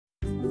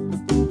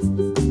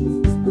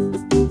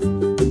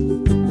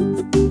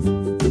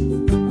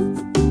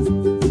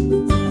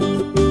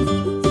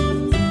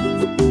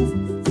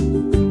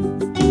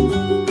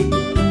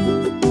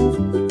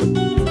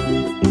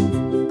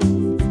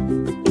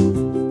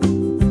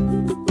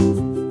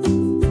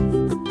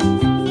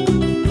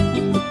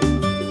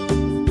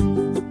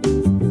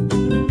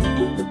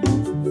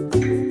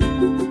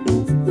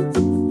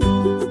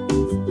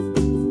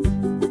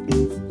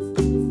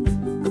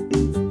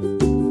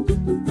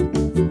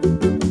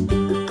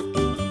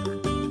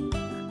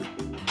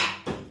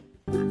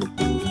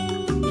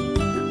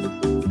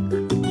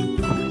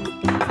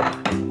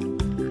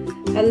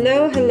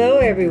Hello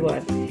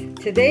everyone.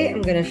 Today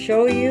I'm going to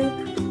show you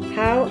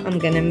how I'm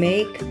going to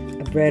make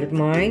a bread of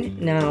mine.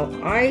 Now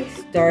I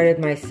started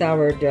my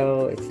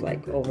sourdough, it's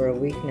like over a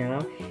week now,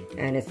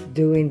 and it's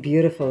doing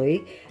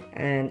beautifully,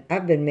 and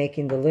I've been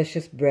making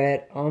delicious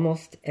bread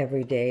almost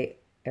every day,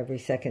 every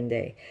second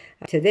day.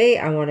 Today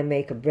I want to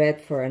make a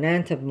bread for an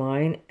aunt of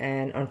mine,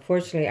 and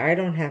unfortunately I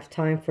don't have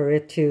time for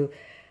it to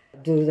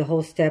do the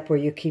whole step where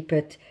you keep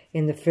it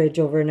in the fridge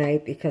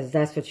overnight, because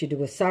that's what you do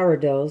with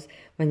sourdoughs.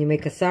 When you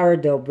make a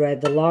sourdough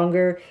bread, the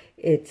longer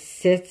it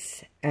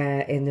sits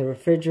in the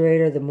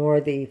refrigerator, the more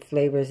the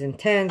flavor is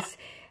intense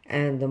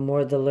and the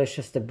more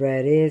delicious the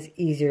bread is,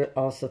 easier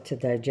also to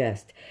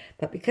digest.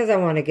 But because I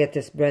want to get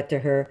this bread to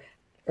her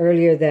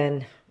earlier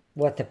than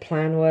what the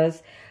plan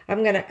was,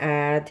 I'm going to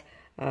add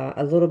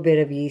a little bit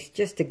of yeast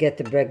just to get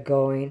the bread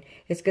going.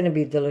 It's going to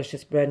be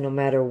delicious bread no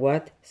matter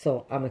what,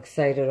 so I'm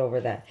excited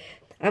over that.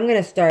 I'm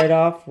going to start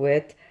off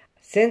with,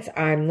 since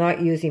I'm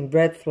not using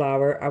bread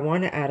flour, I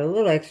want to add a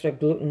little extra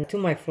gluten to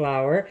my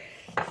flour.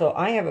 So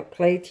I have a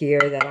plate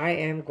here that I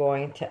am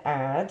going to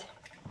add,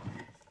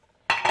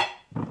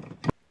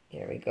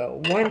 here we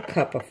go, 1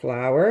 cup of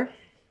flour.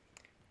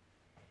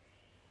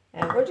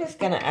 And we're just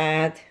going to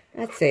add,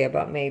 I'd say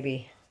about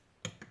maybe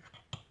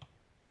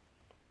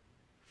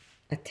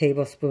a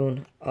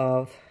tablespoon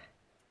of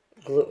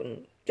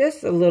gluten.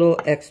 Just a little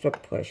extra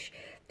push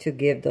to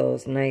give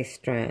those nice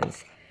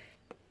strands.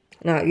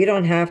 Now, you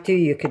don't have to.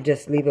 You could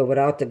just leave it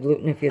without the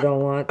gluten if you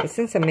don't want. But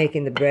since I'm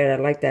making the bread,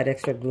 I like that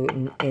extra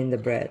gluten in the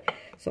bread.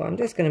 So I'm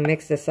just going to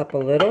mix this up a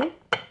little.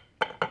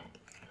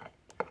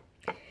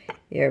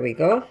 Here we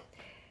go.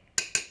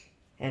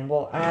 And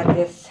we'll add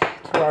this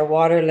to our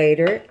water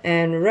later.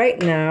 And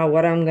right now,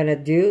 what I'm going to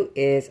do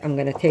is I'm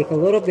going to take a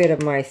little bit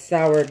of my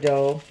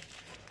sourdough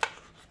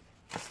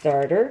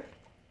starter.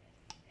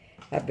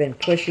 I've been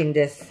pushing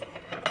this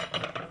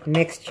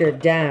mixture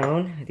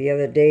down. The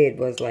other day it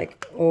was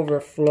like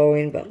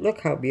overflowing, but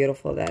look how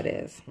beautiful that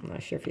is. I'm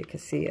not sure if you can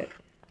see it.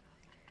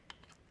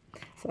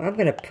 So I'm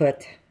going to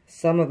put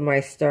some of my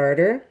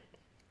starter.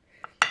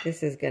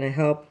 This is going to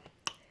help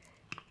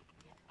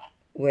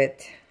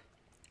with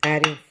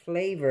adding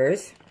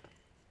flavors.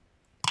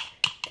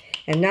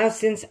 And now,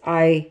 since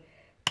I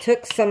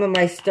took some of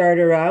my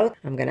starter out,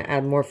 I'm going to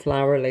add more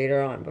flour later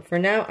on. But for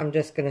now, I'm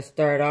just going to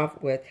start off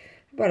with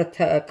about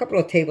a couple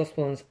of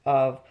tablespoons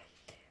of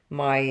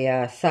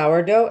my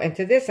sourdough, and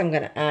to this I'm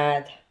going to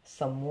add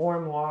some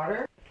warm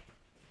water.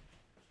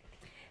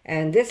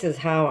 And this is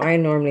how I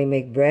normally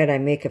make bread. I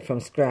make it from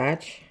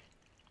scratch.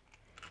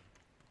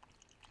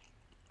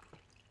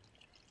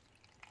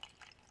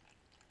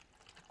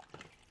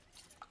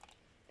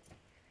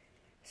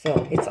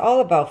 So it's all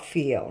about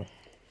feel.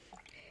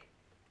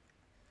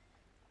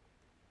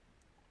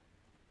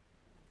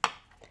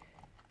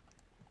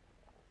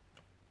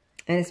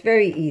 And it's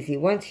very easy.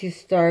 Once you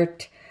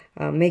start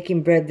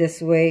making bread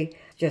this way,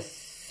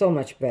 just so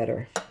much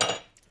better.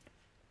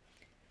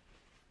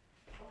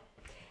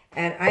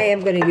 And I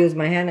am going to use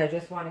my hand. I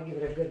just want to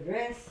give it a good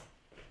rinse.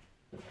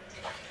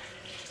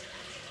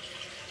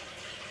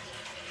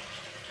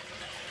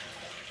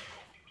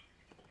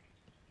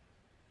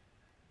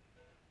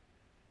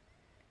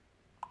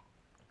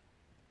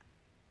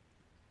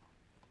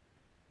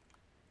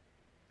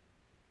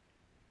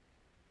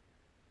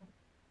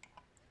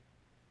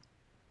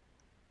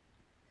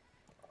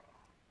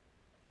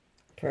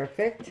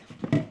 Perfect.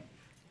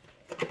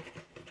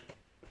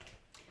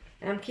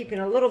 I'm keeping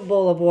a little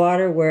bowl of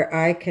water where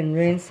I can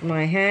rinse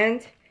my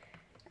hand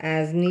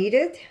as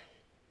needed.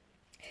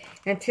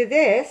 And to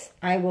this,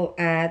 I will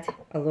add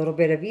a little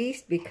bit of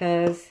yeast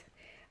because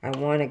I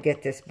want to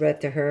get this bread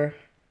to her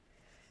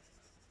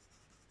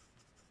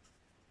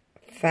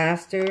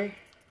faster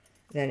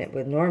than it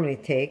would normally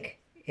take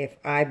if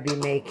I'd be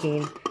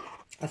making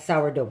a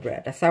sourdough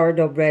bread. A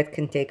sourdough bread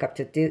can take up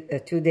to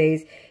 2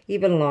 days,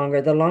 even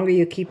longer. The longer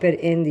you keep it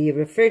in the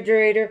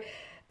refrigerator,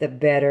 the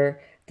better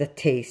the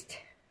taste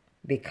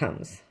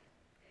becomes.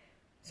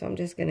 So I'm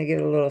just going to give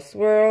it a little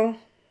swirl.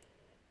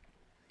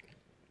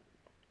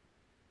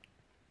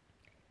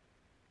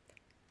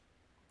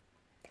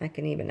 I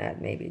can even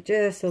add maybe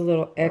just a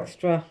little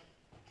extra.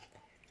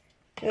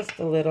 Just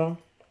a little.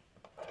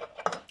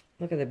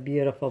 Look at the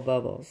beautiful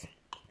bubbles.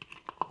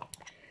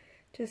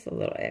 Just a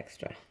little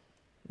extra.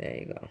 There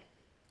you go.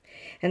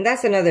 And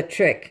that's another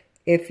trick.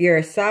 If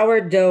your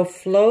sourdough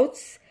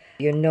floats,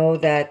 you know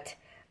that,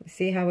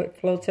 see how it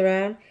floats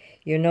around?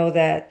 You know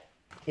that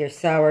your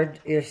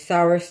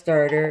sour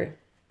starter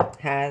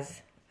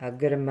has a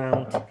good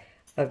amount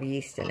of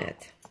yeast in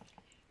it.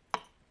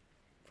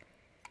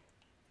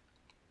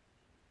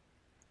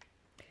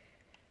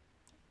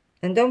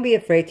 And don't be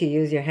afraid to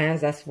use your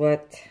hands. That's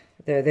what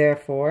they're there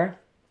for.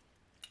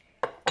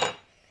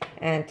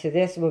 And to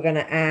this, we're going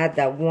to add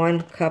that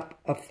 1 cup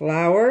of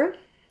flour.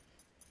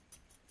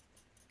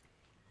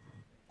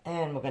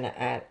 And we're going to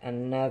add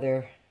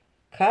another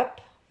cup.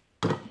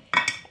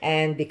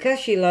 And because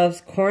she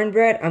loves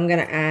cornbread, I'm going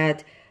to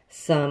add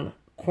some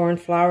corn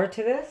flour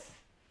to this.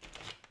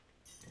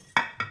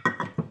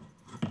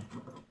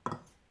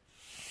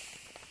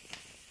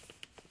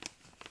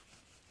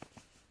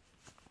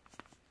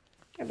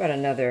 about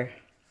another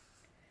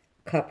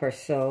cup or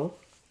so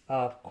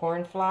of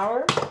corn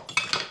flour.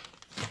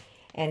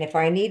 And if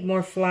I need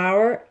more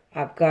flour,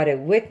 I've got it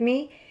with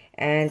me.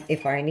 And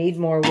if I need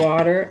more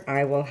water,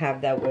 I will have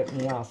that with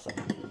me also.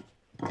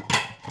 I'm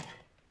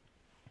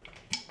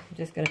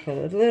just going to put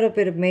a little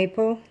bit of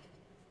maple. I'm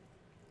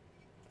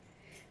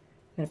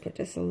going to put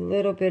just a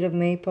little bit of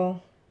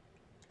maple.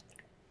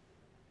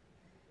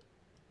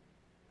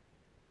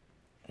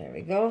 There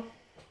we go.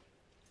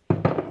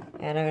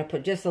 And I'm going to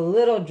put just a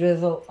little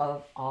drizzle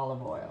of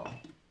olive oil.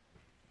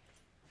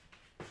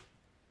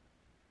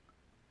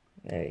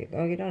 There you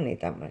go. You don't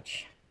need that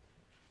much.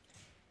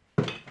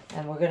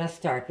 And we're going to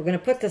start. We're going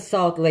to put the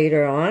salt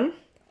later on.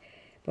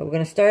 But we're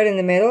going to start in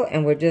the middle,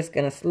 and we're just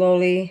going to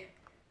slowly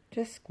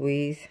just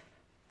squeeze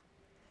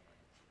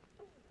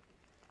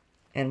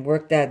and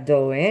work that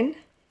dough in.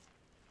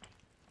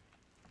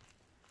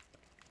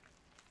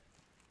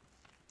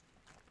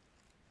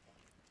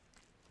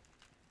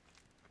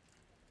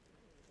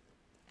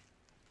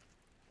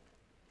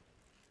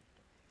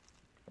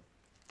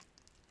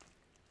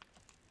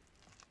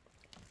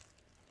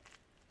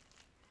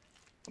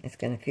 It's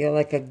going to feel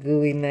like a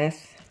gooey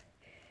mess,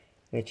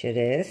 which it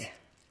is.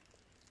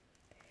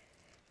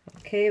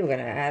 Okay, we're going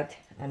to add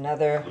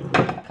another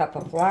cup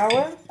of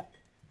flour.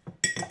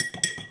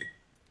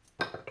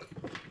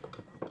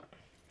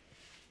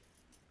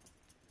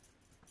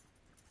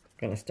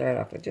 Going to start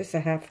off with just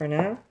a half for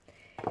now.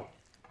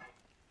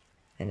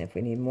 And if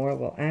we need more,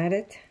 we'll add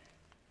it.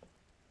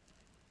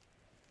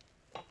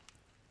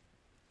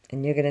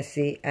 And you're going to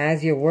see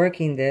as you're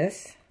working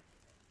this,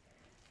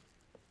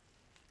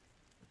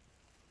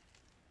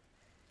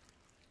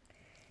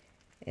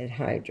 it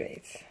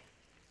hydrates.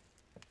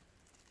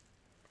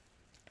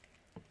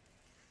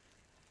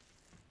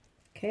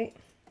 Okay.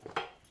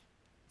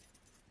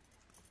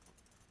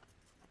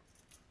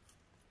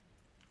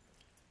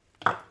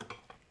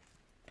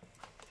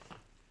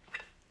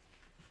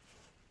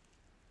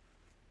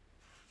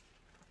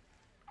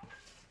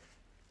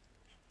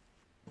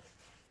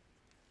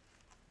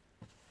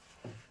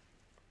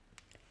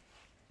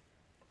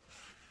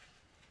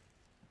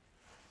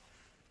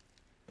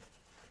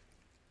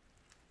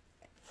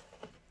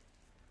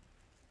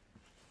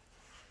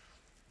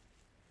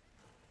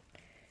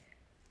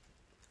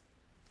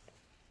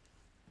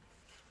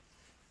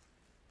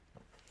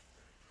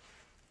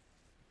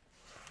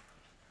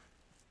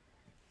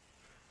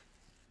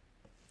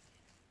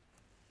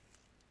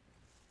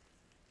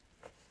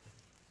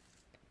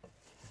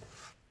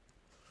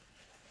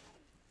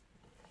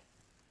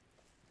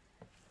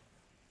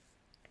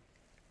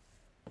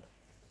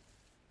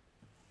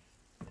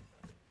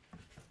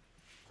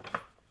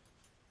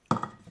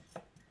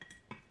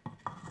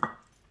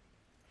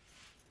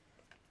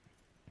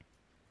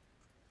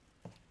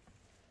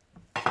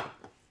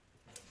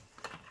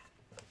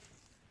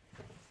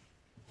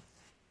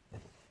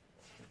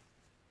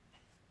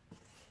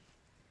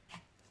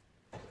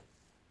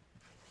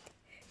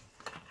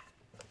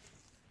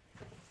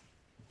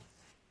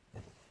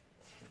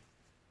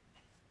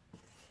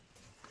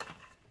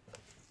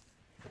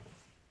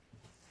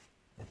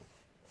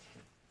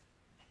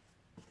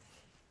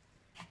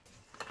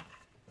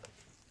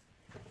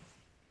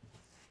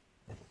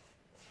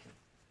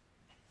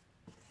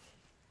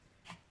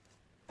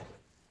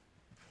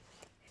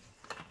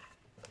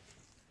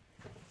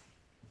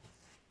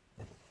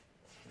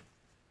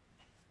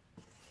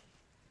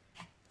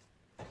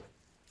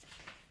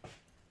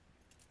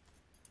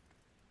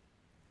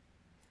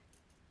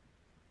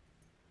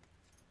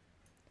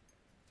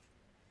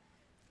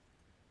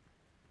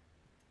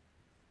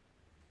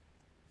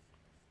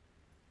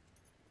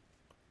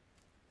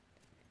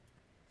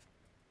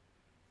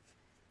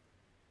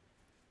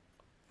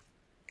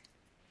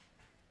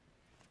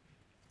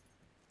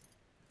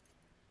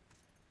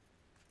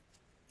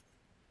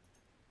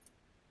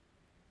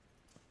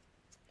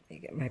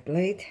 Let me get my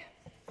blade.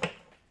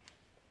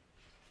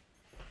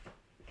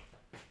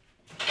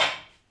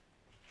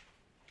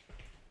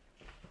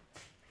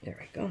 There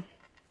we go.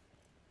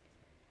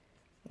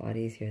 A lot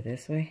easier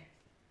this way.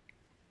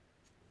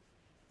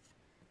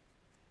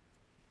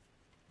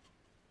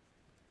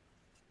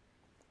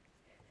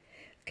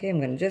 Okay, I'm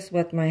going to just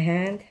wet my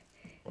hand.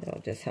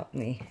 It'll just help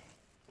me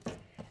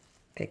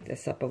pick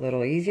this up a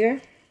little easier.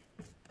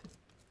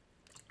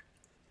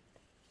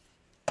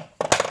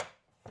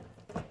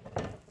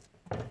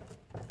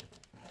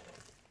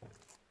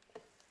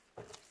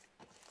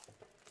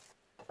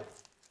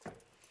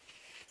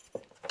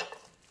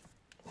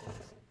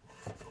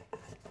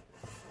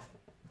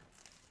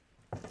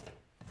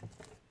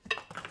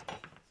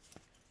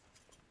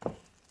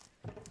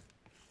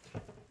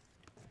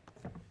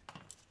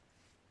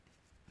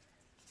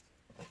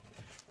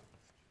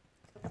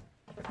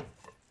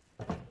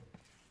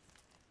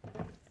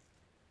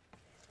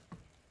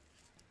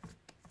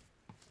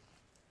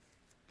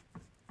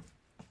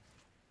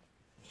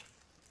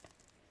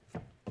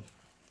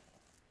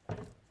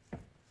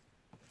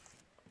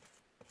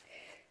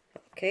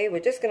 Okay,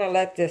 we're just going to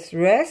let this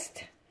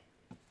rest.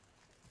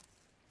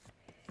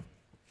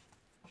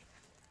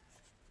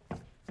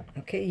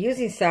 Okay,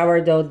 using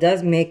sourdough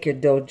does make your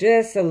dough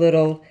just a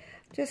little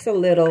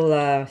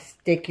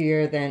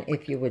stickier than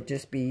if you would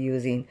just be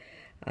using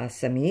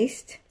some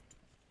yeast.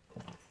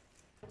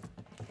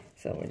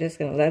 So we're just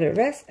going to let it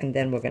rest, and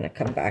then we're going to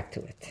come back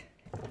to it.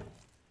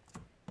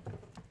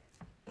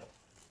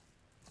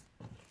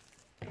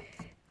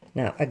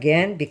 Now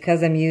again,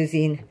 because I'm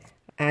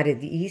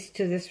added yeast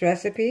to this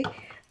recipe,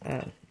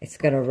 it's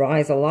going to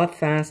rise a lot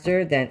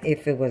faster than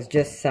if it was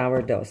just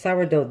sourdough.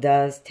 Sourdough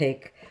does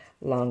take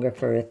longer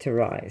for it to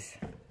rise.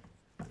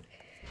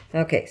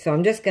 Okay, so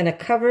I'm just going to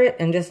cover it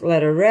and just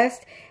let it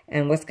rest.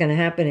 And what's going to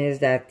happen is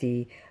that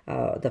the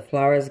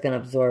flour is going to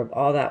absorb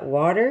all that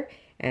water,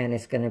 and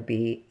it's going to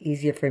be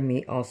easier for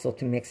me also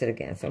to mix it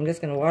again. So I'm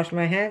just going to wash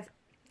my hands.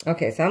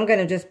 Okay, so I'm going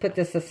to just put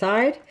this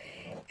aside,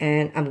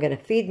 and I'm going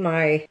to feed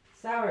my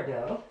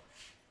sourdough.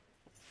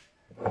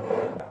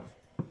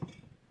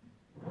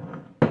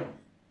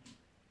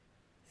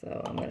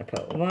 So I'm going to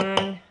put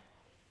 1,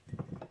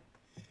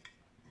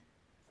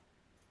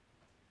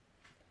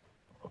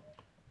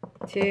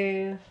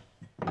 2,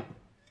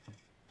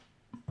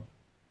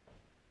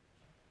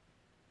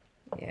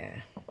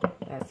 yeah,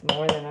 that's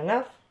more than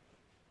enough.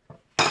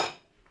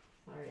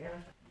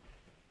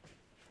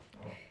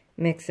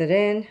 Mix it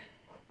in.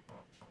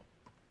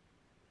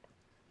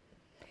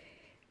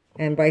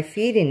 And by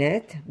feeding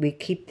it, we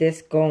keep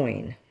this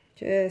going.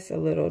 Just a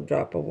little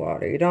drop of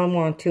water. You don't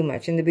want too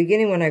much. In the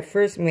beginning, when I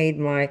first made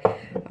my,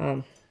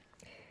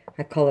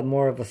 I call it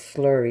more of a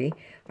slurry,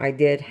 I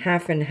did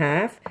half and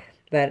half.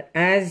 But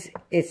as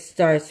it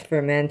starts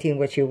fermenting,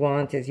 what you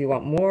want is you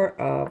want more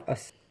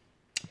of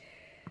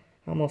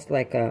almost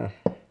like a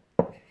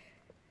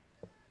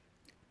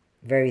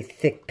very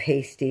thick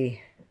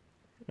pasty.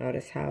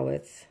 Notice how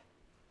it's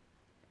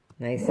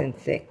nice and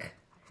thick.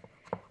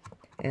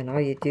 And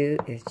all you do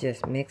is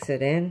just mix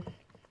it in.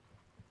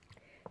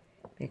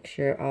 Make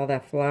sure all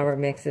that flour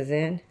mixes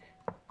in.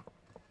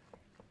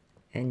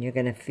 And you're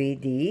going to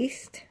feed the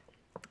yeast.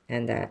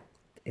 And that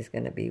is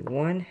going to be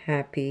one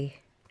happy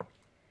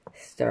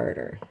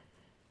starter.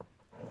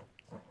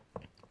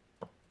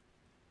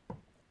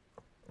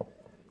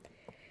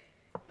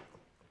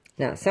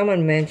 Now,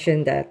 someone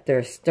mentioned that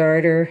their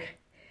starter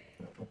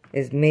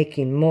is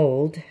making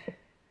mold.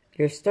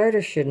 Your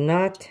starter should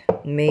not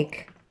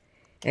make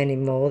any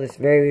mold. It's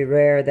very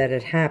rare that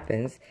it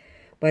happens.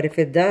 But if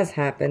it does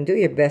happen, do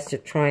your best to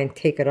try and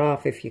take it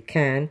off if you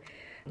can.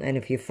 And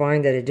if you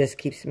find that it just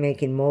keeps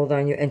making mold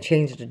on you, and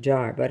change the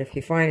jar. But if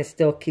you find it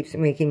still keeps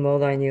making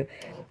mold on you,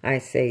 I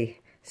say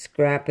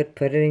scrap it,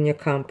 put it in your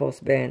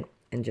compost bin,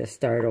 and just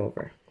start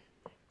over.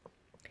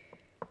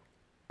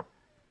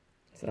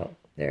 So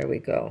there we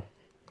go.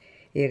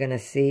 You're going to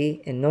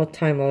see in no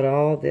time at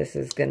all, this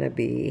is going to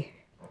be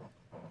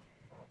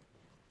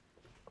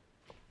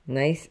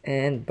nice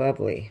and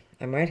bubbly.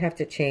 I might have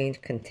to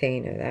change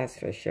container, that's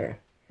for sure.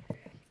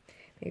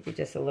 Maybe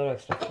just a little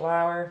extra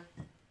flour.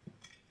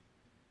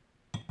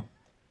 I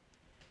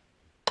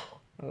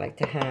like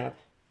to have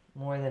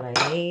more than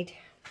I need.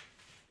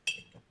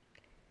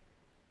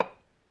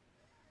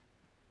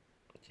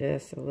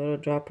 Just a little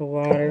drop of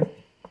water.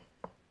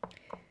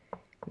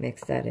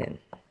 Mix that in.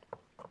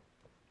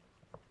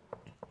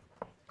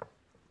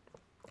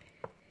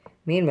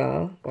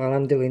 Meanwhile, while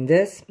I'm doing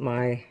this,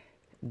 my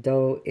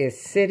dough is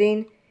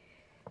sitting,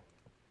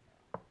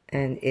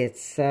 and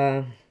it's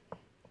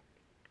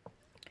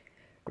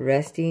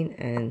resting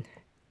and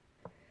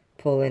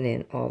pulling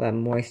in all that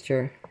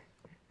moisture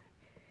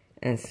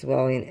and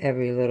swelling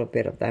every little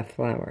bit of that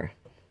flour.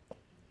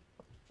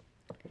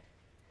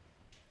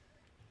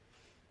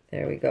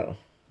 There we go.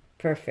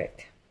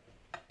 Perfect.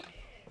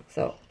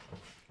 So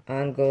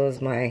on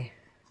goes my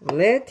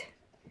lid.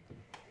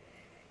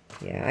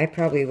 Yeah, I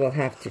probably will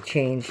have to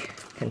change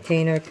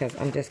container because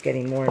I'm just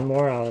getting more and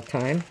more all the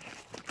time.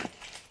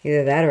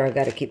 Either that or I've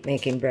got to keep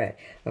making bread.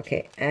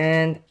 Okay,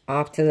 and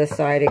off to the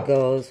side it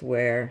goes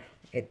where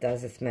it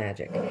does its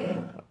magic.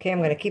 Okay, I'm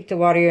going to keep the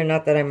water here,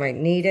 not that I might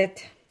need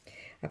it.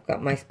 I've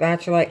got my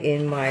spatula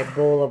in my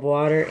bowl of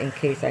water in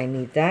case I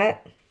need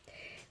that.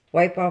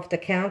 Wipe off the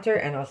counter,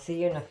 and I'll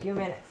see you in a few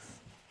minutes.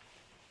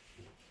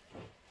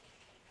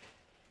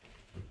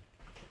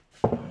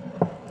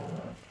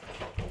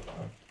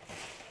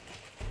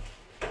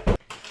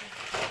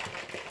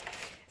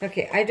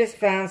 Okay, I just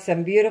found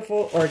some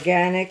beautiful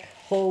organic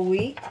whole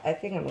wheat. I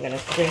think I'm going to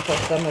sprinkle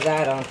some of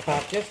that on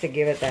top just to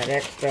give it that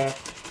extra.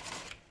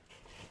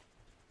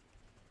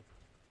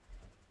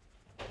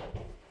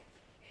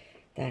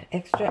 That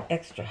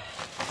extra.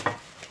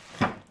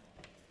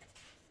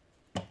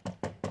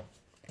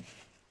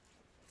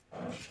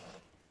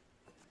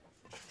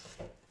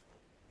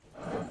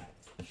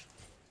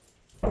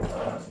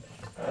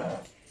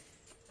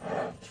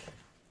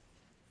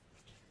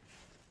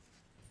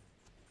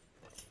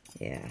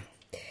 Yeah,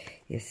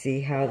 you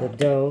see how the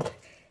dough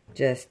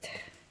just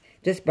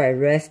by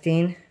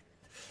resting,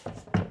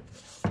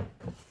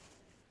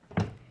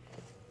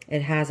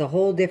 it has a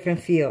whole different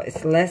feel.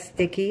 It's less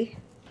sticky.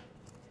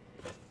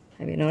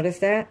 Have you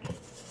noticed that?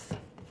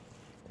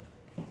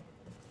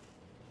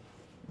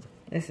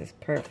 This is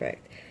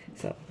perfect.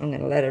 So I'm going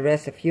to let it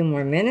rest a few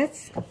more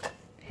minutes,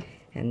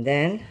 and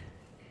then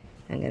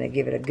I'm going to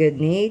give it a good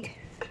knead.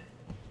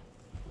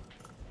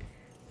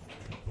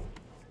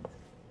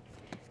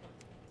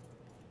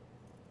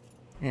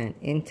 And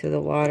into the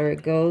water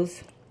it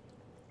goes.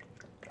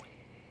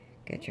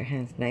 Get your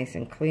hands nice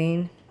and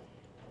clean.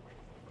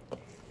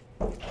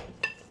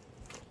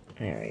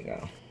 There we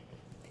go.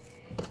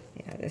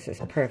 Yeah, this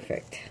is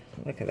perfect.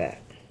 Look at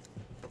that.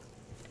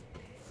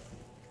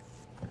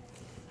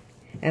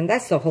 And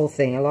that's the whole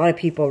thing. A lot of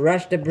people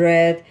rush the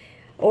bread,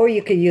 or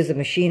you could use a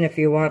machine if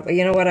you want. But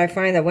you know what? I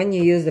find that when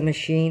you use the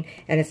machine,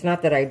 and it's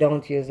not that I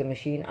don't use the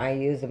machine, I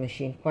use the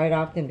machine quite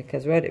often,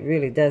 because what it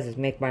really does is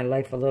make my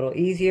life a little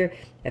easier.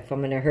 If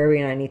I'm in a hurry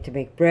and I need to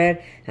make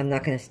bread, I'm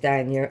not going to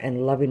stand here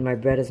and loving my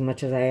bread as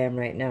much as I am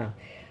right now.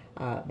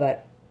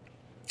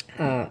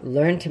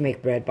 Learn to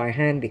make bread by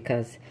hand,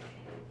 because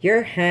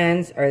your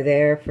hands are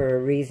there for a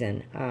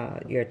reason.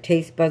 Your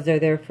taste buds are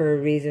there for a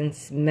reason.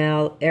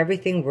 Smell,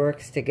 everything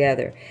works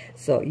together.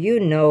 So you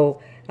know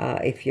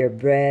if your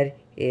bread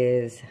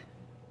is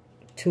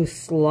too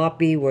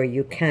sloppy where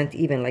you can't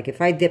even, like if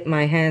I dip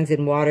my hands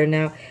in water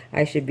now,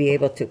 I should be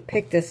able to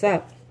pick this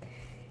up.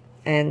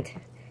 And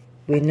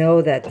we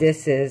know that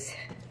this is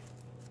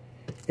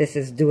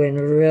doing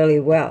really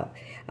well.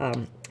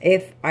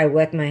 If I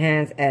wet my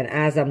hands and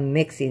as I'm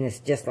mixing, it's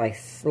just like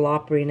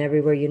sloppering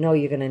everywhere, you know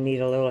you're going to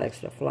need a little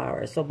extra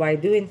flour. So by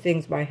doing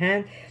things by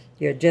hand,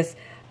 you're just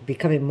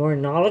becoming more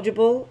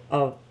knowledgeable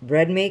of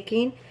bread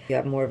making. You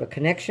have more of a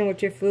connection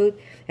with your food.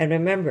 And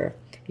remember,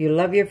 you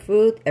love your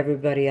food,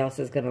 everybody else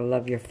is going to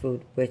love your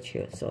food with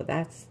you. So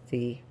that's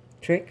the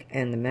trick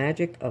and the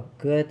magic of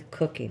good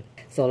cooking.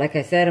 So like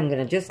I said, I'm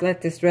going to just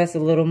let this rest a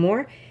little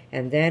more,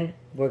 and then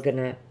we're going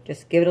to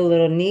just give it a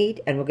little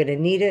knead, and we're going to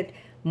knead it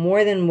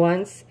more than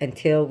once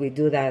until we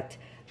do that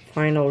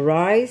final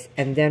rise,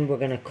 and then we're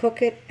going to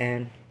cook it,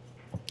 and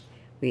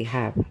we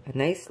have a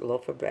nice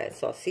loaf of bread.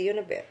 So I'll see you in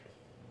a bit.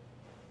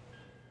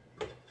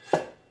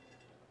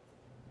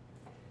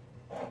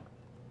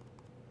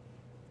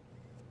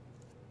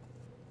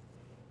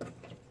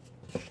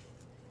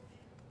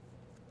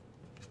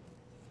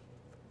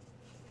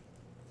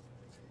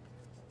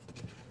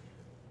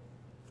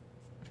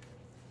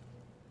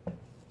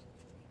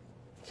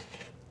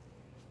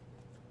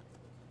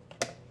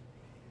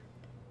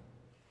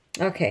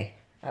 Okay,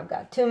 I've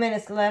got 2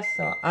 minutes left,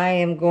 so I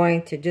am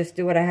going to just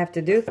do what I have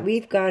to do.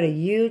 We've got a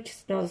huge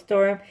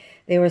snowstorm.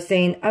 They were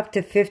saying up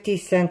to 50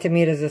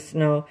 centimeters of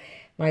snow.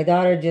 My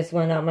daughter just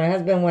went out. My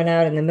husband went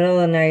out in the middle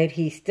of the night.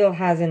 He still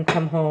hasn't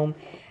come home,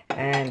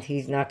 and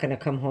he's not going to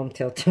come home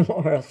till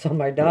tomorrow. So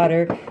my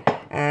daughter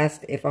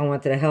asked if I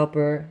wanted to help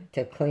her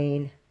to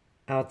clean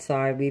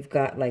outside. We've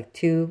got like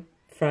 2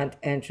 front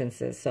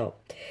entrances, so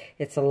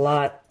it's a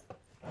lot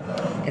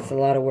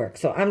of work.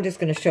 So I'm just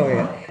going to show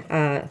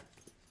you.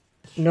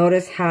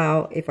 Notice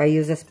how if I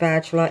use a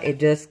spatula, it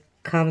just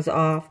comes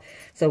off.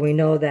 So we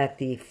know that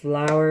the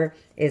flour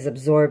is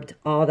absorbed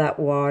all that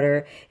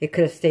water. It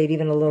could have stayed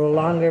even a little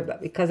longer,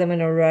 but because I'm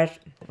in a rush,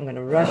 I'm going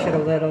to rush it a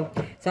little.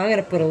 So I'm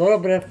going to put a little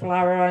bit of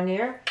flour on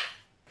here.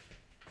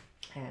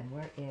 And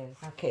where is...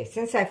 Okay,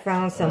 since I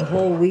found some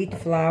whole wheat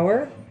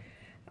flour,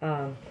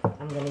 I'm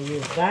going to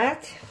use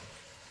that.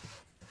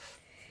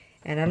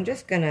 And I'm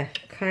just going to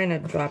kind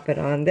of drop it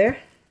on there.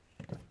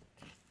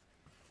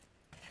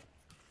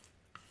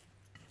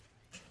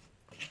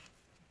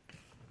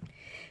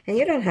 And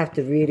you don't have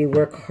to really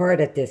work hard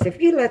at this. If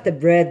you let the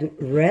bread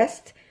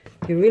rest,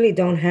 you really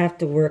don't have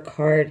to work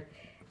hard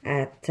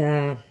at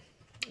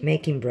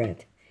making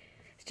bread.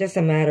 It's just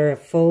a matter of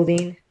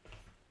folding.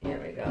 There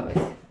we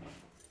go.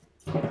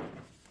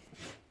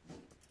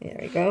 There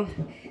we go.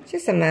 It's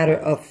just a matter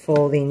of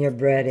folding your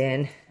bread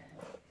in.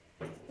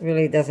 It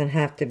really doesn't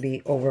have to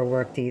be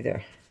overworked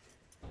either.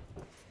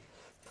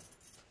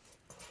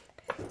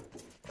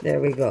 There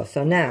we go.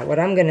 So now what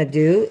I'm going to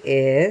do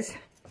is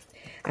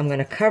I'm going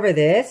to cover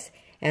this,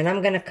 and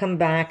I'm going to come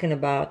back in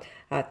about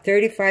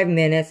 35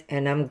 minutes,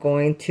 and I'm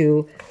going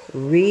to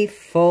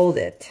refold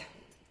it.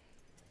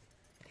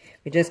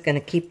 We're just going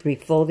to keep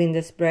refolding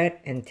this bread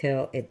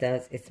until it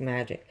does its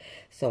magic.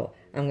 So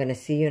I'm going to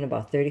see you in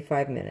about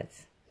 35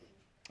 minutes.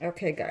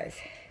 Okay, guys.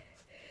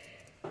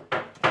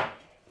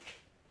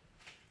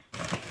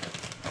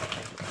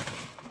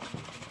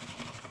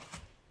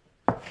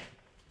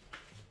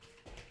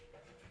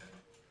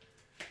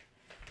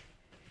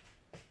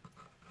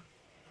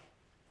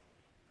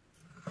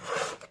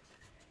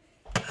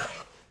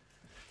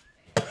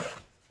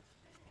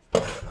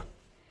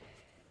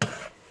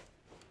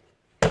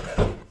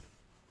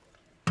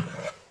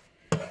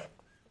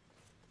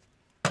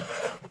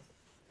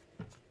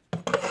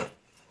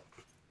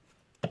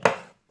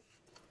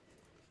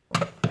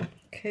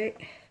 Okay,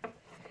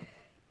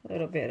 a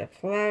little bit of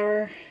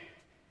flour.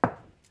 Here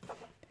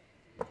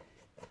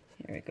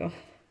we go.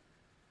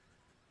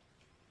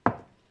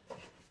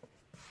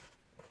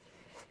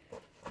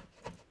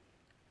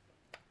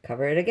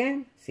 Cover it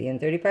again. See you in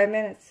 35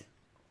 minutes.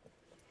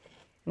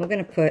 We're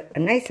going to put a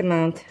nice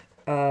amount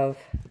of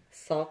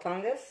salt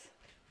on this.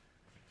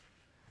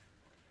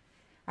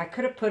 I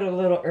could have put a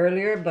little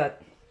earlier,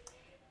 but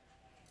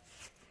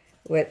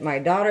with my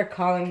daughter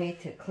calling me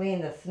to clean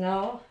the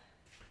snow.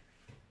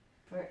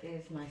 Where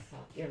is my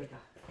salt? Here we go.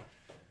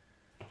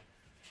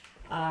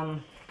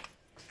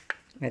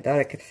 My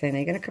daughter kept saying, "Are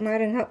you going to come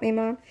out and help me,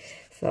 Mom?"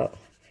 So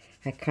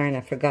I kind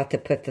of forgot to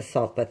put the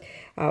salt. But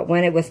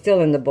when it was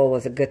still in the bowl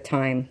was a good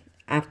time.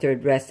 After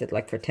it rested,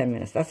 like for 10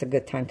 minutes. That's a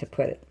good time to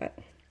put it. But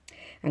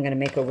I'm going to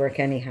make it work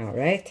anyhow,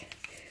 right?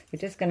 We're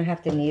just going to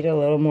have to knead it a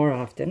little more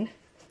often.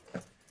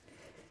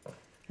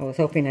 I was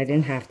hoping I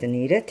didn't have to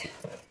knead it.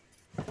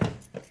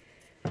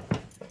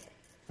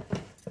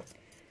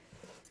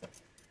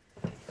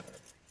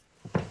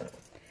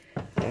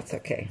 That's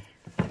okay.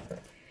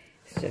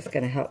 It's just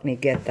going to help me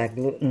get that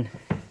gluten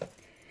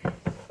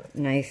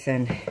nice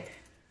and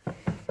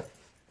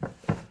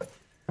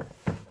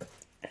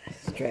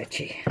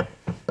stretchy.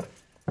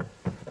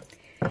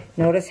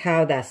 Notice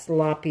how that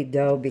sloppy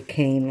dough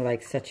became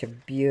like such a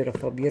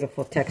beautiful,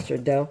 beautiful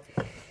textured dough.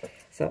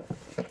 So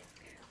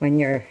when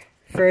you're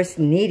first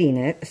kneading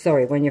it,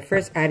 when you're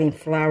first adding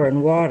flour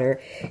and water,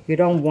 you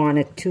don't want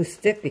it too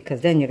stiff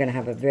because then you're going to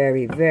have a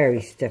very, very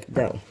stiff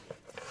dough.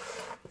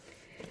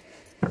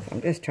 So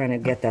I'm just trying to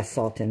get that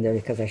salt in there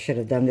because I should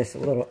have done this a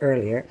little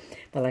earlier.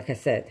 But like I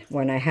said,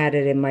 when I had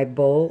it in my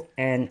bowl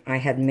and I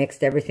had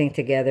mixed everything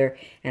together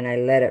and I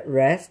let it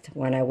rest,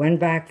 when I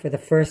went back for the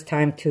first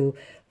time to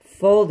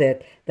fold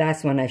it,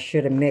 that's when I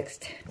should have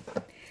mixed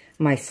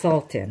my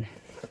salt in.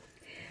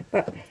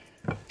 But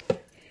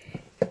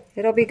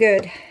it'll be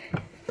good.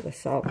 The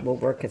salt will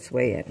work its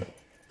way in.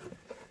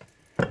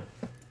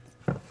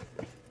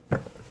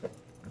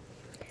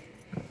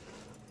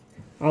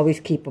 Always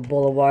keep a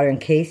bowl of water in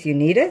case you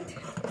need it.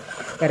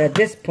 But at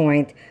this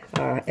point,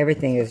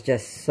 everything is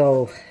just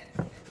so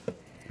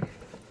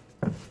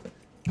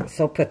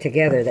put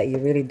together that you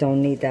really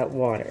don't need that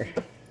water.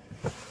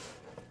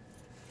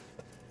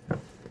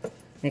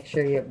 Make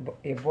sure your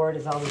board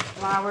is always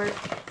floured.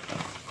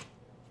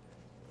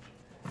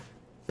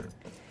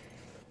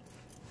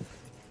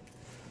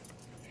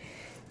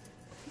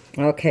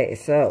 Okay,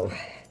 so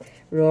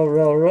roll,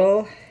 roll,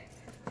 roll.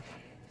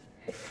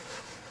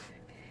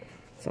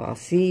 So I'll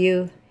see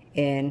you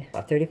in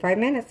about 35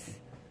 minutes.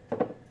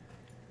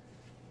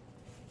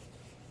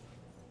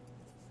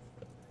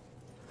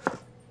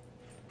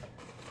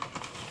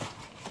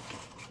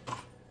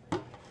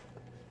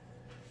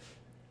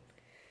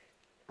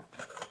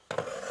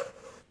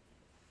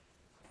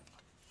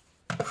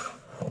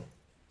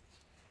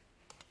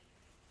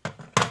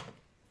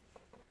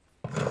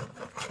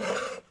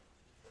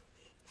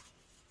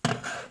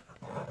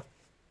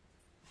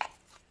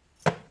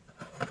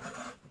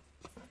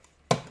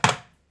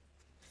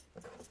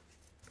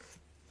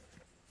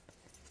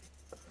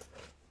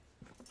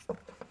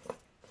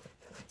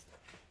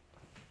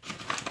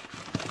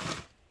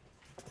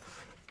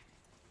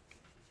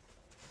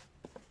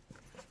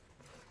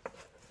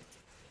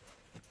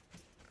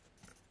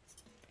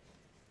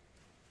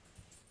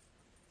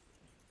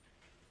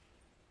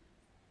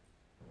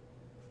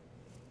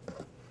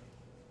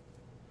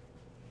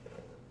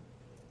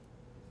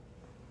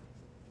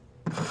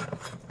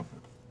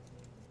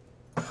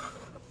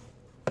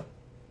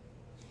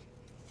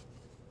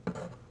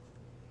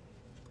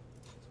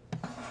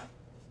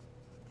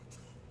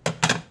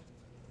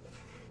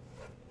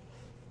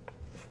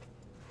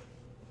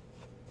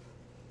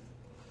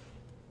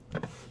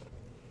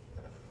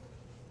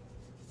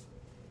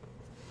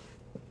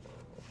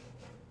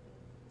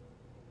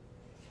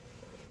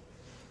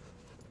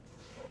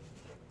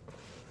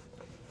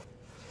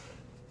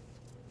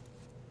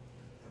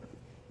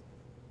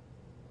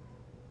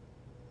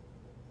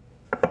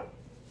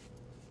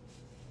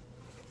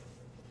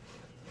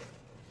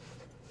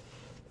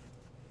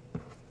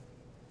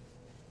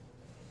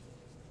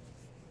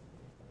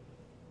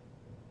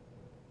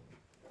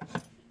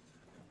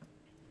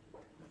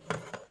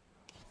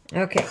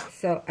 Okay,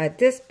 so at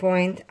this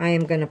point, I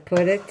am going to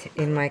put it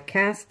in my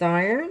cast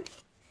iron.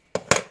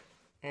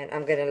 And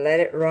I'm going to let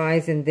it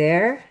rise in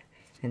there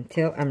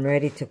until I'm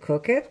ready to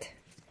cook it.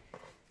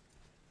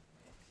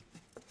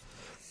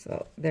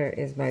 So there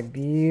is my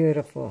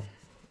beautiful,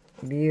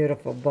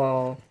 beautiful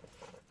ball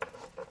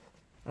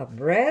of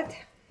bread.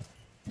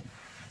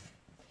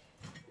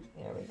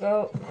 There we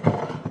go.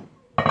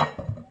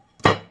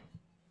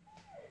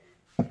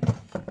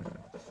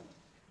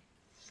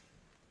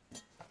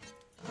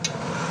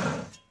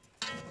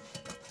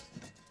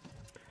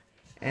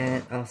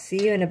 And I'll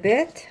see you in a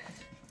bit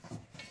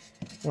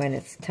when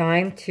it's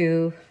time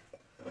to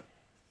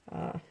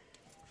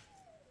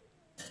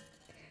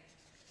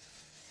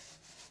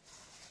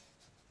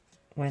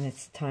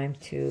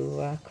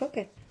cook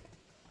it.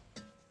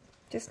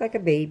 Just like a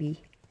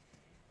baby.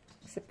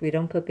 Except we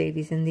don't put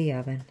babies in the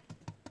oven.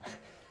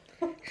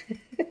 Oh,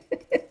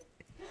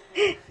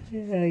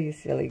 you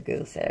silly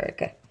goose,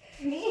 Erica.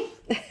 Me?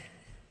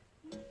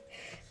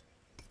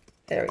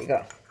 There we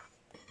go.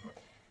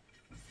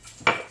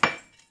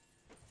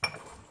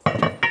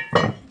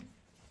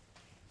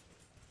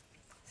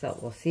 So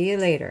we'll see you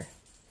later.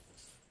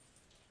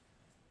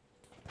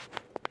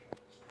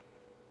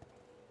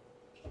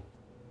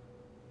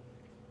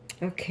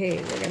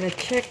 Okay, we're gonna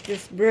check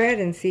this bread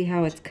and see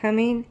how it's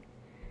coming.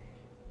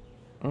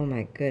 Oh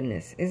my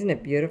goodness, isn't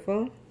it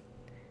beautiful?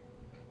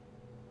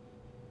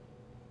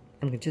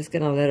 I'm just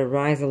gonna let it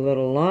rise a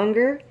little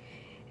longer,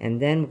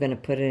 and then we're gonna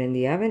put it in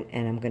the oven,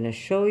 and I'm gonna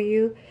show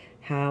you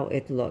how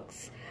it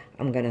looks.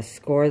 I'm gonna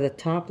score the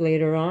top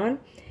later on,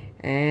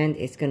 and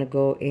it's gonna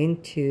go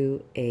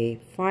into a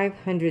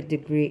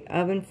 500-degree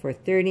oven for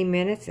 30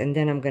 minutes, and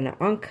then I'm gonna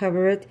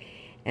uncover it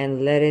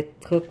and let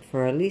it cook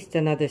for at least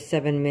another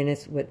 7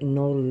 minutes with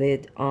no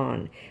lid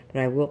on.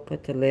 But I will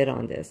put the lid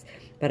on this.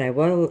 But I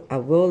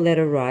will let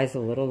it rise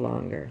a little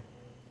longer.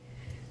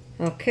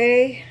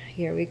 Okay,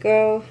 here we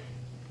go.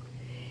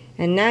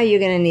 And now you're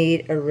gonna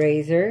need a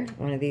razor,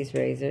 one of these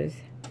razors,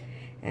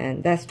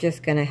 and that's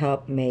just gonna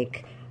help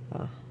make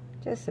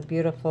just a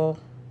beautiful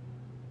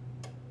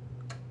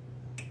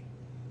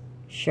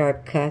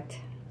sharp cut,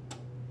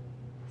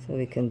 so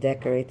we can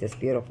decorate this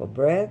beautiful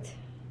bread.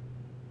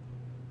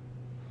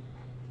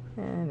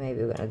 And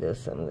maybe we're gonna do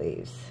some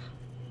leaves.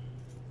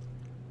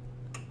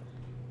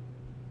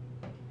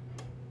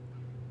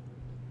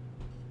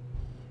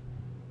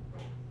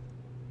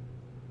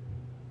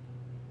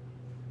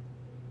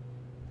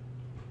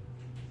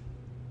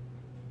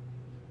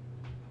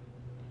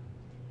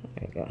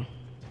 There we go.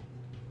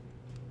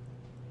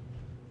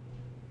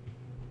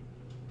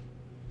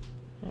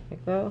 There we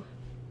go.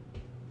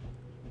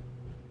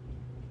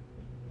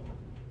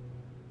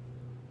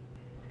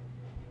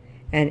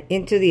 And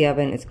into the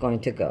oven it's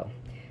going to go.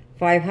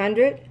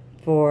 500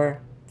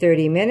 for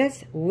 30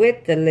 minutes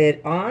with the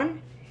lid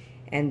on,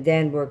 and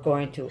then we're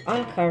going to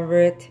uncover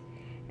it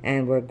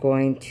and we're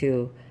going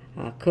to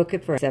cook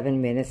it for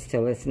 7 minutes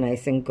till it's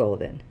nice and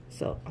golden.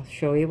 So I'll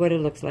show you what it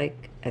looks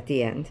like at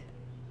the end.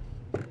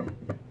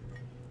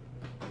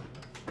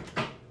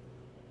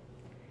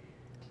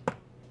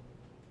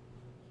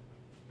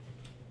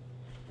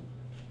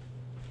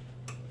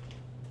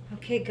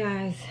 Okay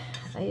guys,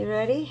 are you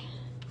ready?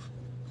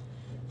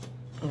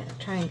 I'm going to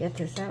try and get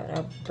this out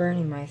without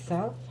burning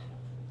myself.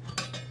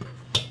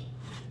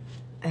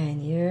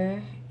 And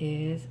here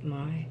is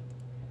my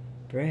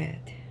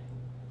bread.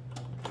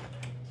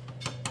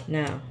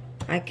 Now,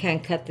 I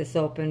can't cut this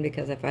open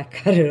because if I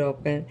cut it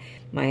open,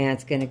 my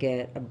aunt's going to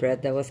get a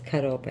bread that was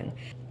cut open.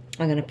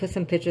 I'm going to put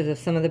some pictures of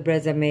some of the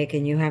breads I make,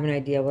 and you have an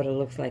idea what it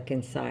looks like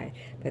inside.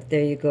 But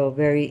there you go,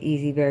 very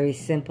easy, very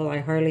simple. I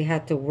hardly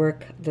had to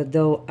work the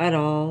dough at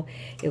all.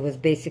 It was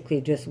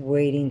basically just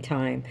waiting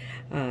time.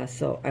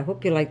 So I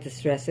hope you like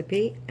this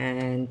recipe,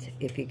 and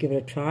if you give it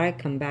a try,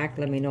 come back,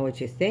 let me know what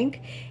you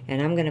think.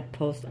 And I'm going to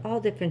post all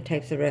different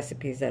types of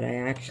recipes that I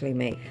actually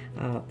make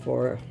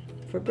for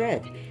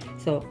bread.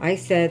 So I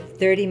said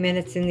 30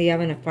 minutes in the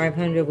oven at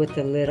 500 with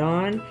the lid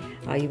on.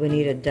 You will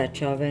need a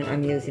Dutch oven.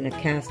 I'm using a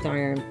cast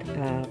iron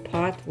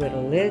pot with a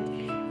lid.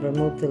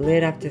 Remove the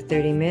lid after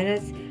 30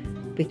 minutes.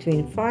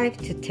 Between 5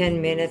 to 10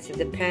 minutes, it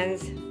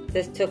depends.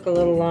 This took a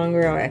little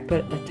longer. I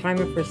put a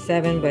timer for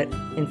 7, but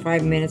in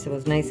 5 minutes it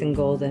was nice and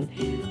golden,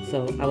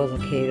 so I was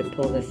okay to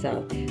pull this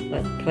out.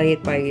 But play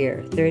it by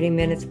ear. 30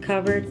 minutes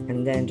covered,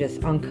 and then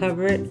just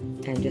uncover it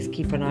and just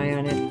keep an eye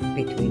on it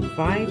between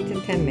 5 to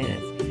 10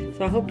 minutes.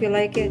 So I hope you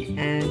like it,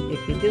 and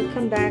if you do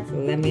come back,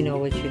 let me know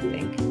what you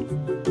think.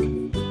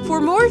 For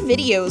more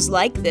videos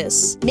like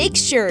this, make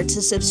sure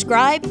to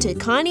subscribe to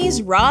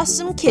Connie's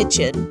RAWsome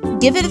Kitchen,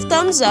 give it a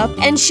thumbs up,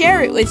 and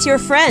share it with your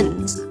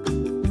friends.